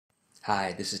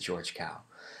Hi, this is George Cow.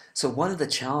 So one of the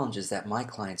challenges that my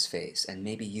clients face, and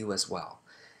maybe you as well,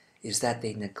 is that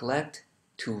they neglect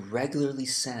to regularly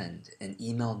send an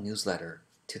email newsletter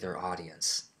to their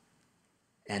audience.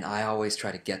 And I always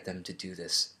try to get them to do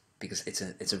this because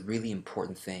it's a really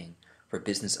important thing for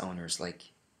business owners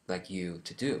like you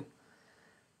to do.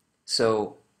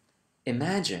 So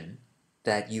imagine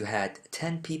that you had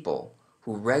 10 people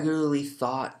who regularly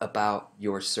thought about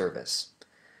your service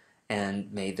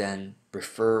and may then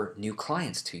refer new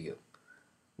clients to you.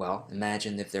 Well,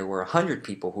 imagine if there were 100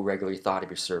 people who regularly thought of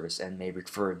your service and may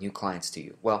refer new clients to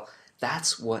you. Well,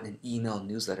 that's what an email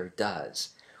newsletter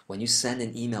does. When you send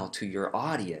an email to your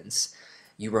audience,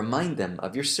 you remind them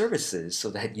of your services so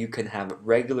that you can have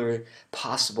regular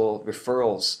possible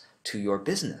referrals to your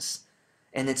business.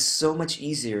 And it's so much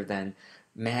easier than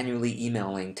manually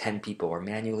emailing 10 people or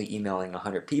manually emailing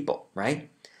 100 people, right?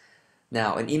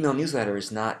 Now, an email newsletter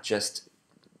is not just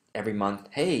every month,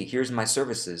 hey, here's my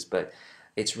services, but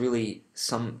it's really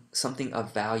something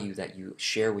of value that you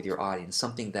share with your audience,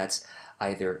 something that's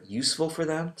either useful for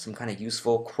them, some kind of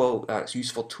useful quote,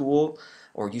 useful tool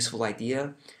or useful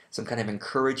idea, some kind of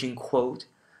encouraging quote,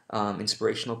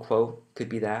 inspirational quote could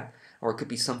be that, or it could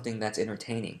be something that's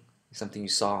entertaining, something you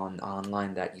saw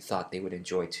online that you thought they would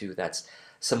enjoy too, that's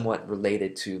somewhat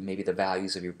related to maybe the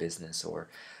values of your business or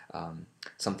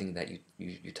something that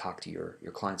you talk to your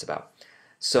clients about.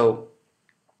 So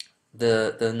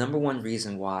the number one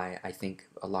reason why I think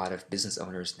a lot of business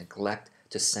owners neglect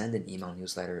to send an email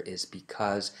newsletter is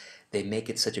because they make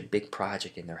it such a big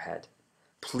project in their head.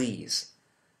 Please,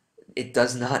 it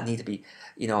does not need to be.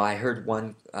 I heard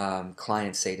one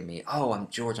client say to me, "Oh, I'm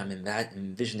George. I'm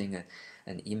envisioning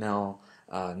an email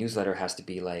newsletter has to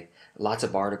be like lots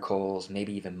of articles,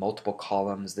 maybe even multiple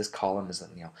columns. This column is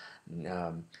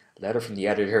letter from the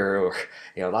editor, or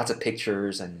lots of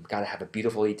pictures, and got to have a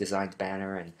beautifully designed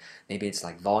banner, and maybe it's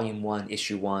like volume 1,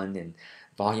 issue 1, and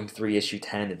volume 3, issue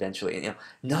 10 eventually."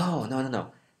 No, no, no,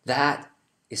 no. That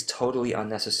is totally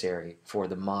unnecessary for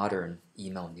the modern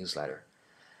email newsletter.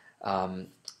 Um,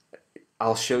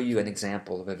 I'll show you an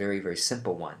example of a very, very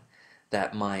simple one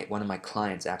that one of my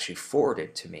clients actually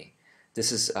forwarded to me.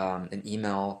 This is an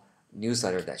email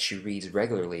newsletter that she reads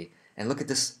regularly. And look at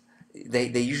this. They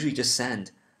usually just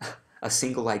send a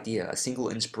single idea, a single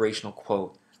inspirational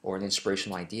quote or an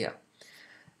inspirational idea.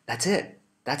 That's it.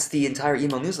 That's the entire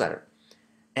email newsletter.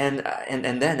 And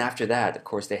then after that, of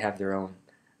course, they have their own.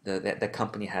 The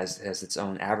company has its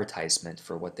own advertisement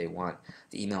for what they want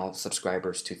the email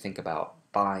subscribers to think about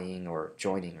buying or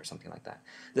joining or something like that.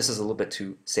 This is a little bit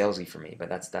too salesy for me, but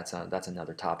that's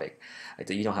another topic.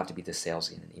 You don't have to be this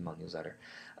salesy in an email newsletter.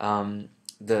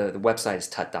 The website is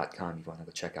tut.com if you want to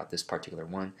go check out this particular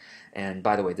one. And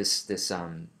by the way,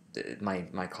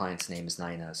 my client's name is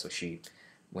Nina, so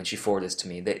when she forwarded this to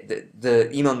me, the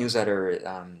email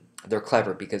newsletter, they're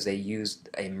clever because they used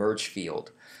a merge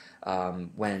field.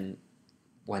 When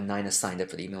Nina signed up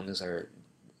for the email newsletter,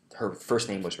 her first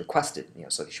name was requested,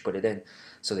 so she put it in.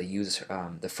 So they use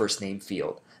the first name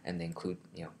field, and they include,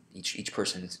 each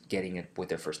person is getting it with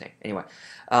their first name. Anyway,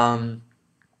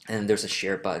 and there's the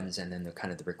share buttons, and then the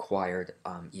kind of the required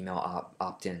email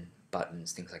opt-in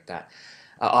buttons, things like that,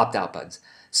 opt-out buttons.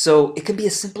 So it can be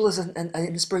as simple as an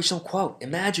inspirational quote.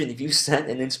 Imagine if you sent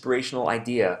an inspirational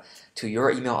idea to your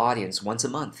email audience once a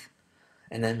month,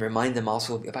 and then remind them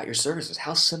also about your services.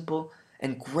 How simple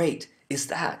and great is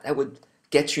that? That would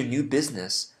get you new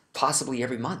business possibly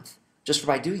every month just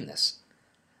by doing this.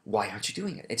 Why aren't you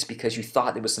doing it? It's because you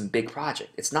thought it was some big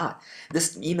project. It's not.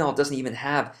 This email doesn't even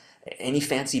have any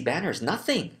fancy banners,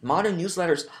 nothing. Modern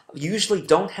newsletters usually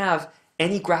don't have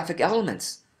any graphic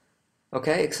elements,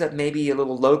 okay, except maybe a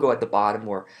little logo at the bottom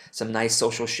or some nice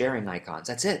social sharing icons.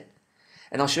 That's it.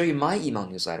 And I'll show you my email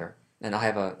newsletter, and I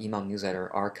have an email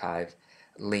newsletter archive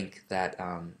link that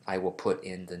I will put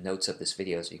in the notes of this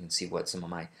video so you can see what some of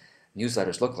my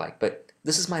newsletters look like. But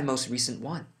this is my most recent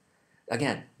one.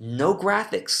 Again, no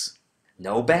graphics,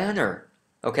 no banner,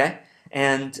 okay?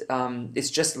 And it's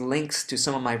just links to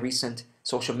some of my recent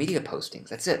social media postings.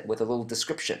 That's it, with a little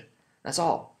description. That's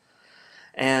all.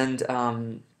 And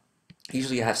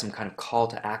usually I have some kind of call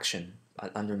to action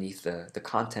underneath the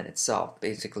content itself.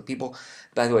 Basically,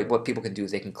 by the way, what people can do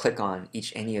is they can click on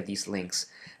any of these links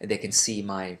and they can see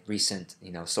my recent,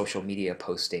 social media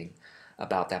posting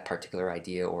about that particular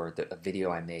idea or a video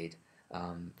I made.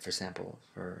 For example,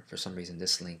 for some reason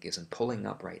this link isn't pulling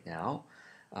up right now.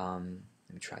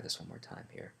 Let me try this one more time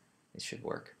here. It should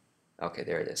work. Okay,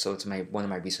 there it is. So it's one of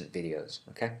my recent videos.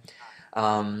 Okay.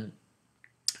 Um,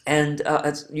 And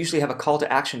I usually have a call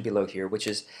to action below here, which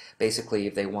is basically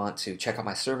if they want to check out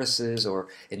my services, or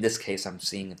in this case, I'm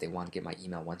seeing if they want to get my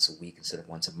email once a week instead of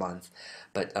once a month.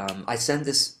 But I send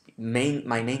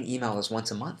my main email is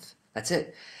once a month. That's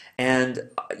it. And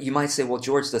you might say, well,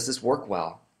 George, does this work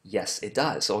well? Yes, it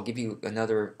does. So I'll give you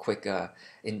another quick,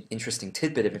 interesting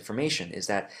tidbit of information, is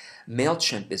that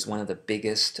Mailchimp is one of the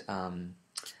biggest, one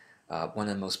of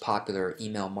the most popular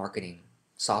email marketing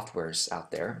softwares out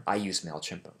there. I use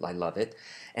Mailchimp. I love it.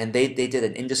 And they did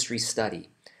an industry study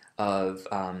of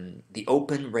the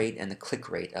open rate and the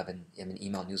click rate of an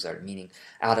email newsletter, meaning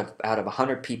out of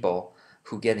 100 people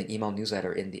who get an email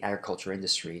newsletter in the agriculture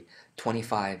industry,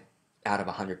 25 out of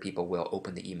 100 people will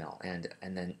open the email. And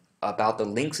then about the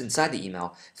links inside the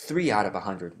email, 3 out of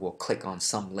 100 will click on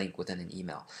some link within an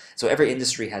email. So every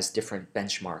industry has different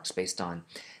benchmarks based on,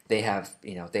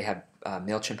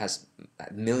 Mailchimp has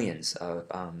millions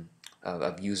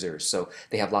of users, so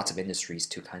they have lots of industries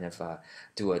to kind of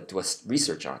do a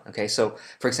research on. Okay, so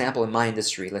for example, in my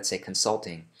industry, let's say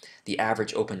consulting, the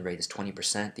average open rate is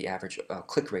 20%, the average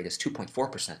click rate is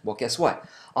 2.4%. Well, guess what?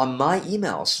 On my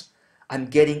emails, I'm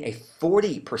getting a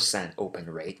 40% open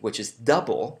rate, which is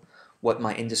double what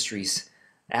my industry's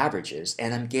average is,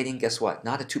 and I'm getting, guess what?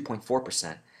 Not a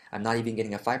 2.4%. I'm not even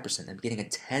getting a 5%. I'm getting a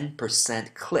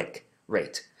 10% click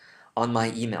rate on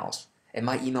my emails. And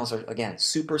my emails are, again,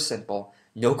 super simple,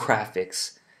 no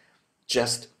graphics,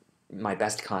 just my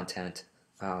best content,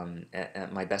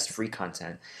 my best free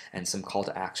content, and some call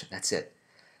to action. That's it.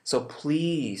 So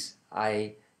please,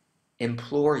 I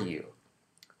implore you,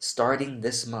 starting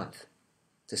this month,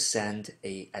 to send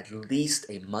at least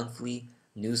a monthly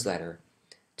newsletter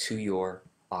to your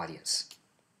audience.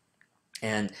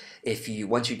 And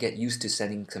once you get used to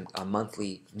sending a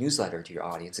monthly newsletter to your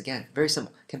audience, again, very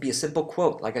simple. It can be a simple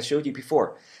quote, like I showed you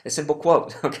before, a simple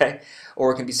quote, okay?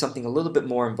 Or it can be something a little bit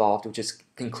more involved, which is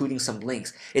including some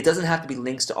links. It doesn't have to be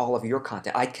links to all of your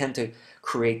content. I tend to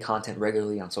create content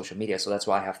regularly on social media, so that's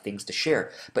why I have things to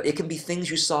share. But it can be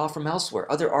things you saw from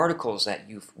elsewhere, other articles that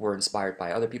you were inspired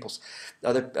by, other people's,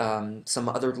 some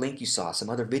other link you saw,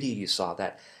 some other video you saw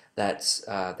that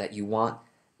you want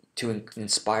to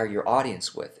inspire your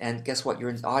audience with. And guess what?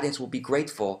 Your audience will be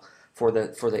grateful for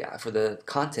the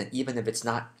content, even if it's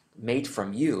not made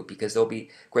from you, because they'll be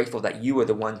grateful that you were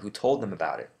the one who told them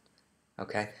about it.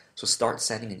 Okay? So start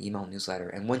sending an email newsletter,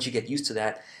 and once you get used to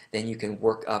that, then you can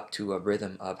work up to a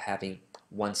rhythm of having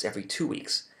once every 2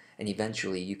 weeks, and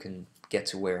eventually you can get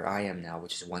to where I am now,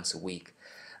 which is once a week.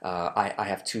 I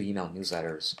have 2 email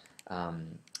newsletters,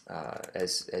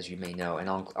 as you may know, and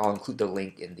I'll include the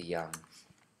link in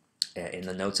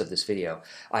the notes of this video.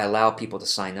 I allow people to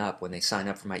sign up. When they sign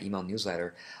up for my email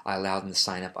newsletter, I allow them to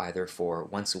sign up either for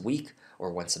once a week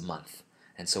or once a month.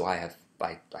 And so I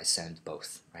send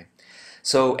both, right?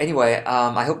 So anyway,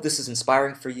 I hope this is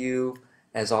inspiring for you.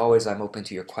 As always, I'm open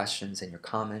to your questions and your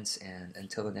comments, and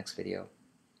until the next video,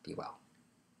 be well.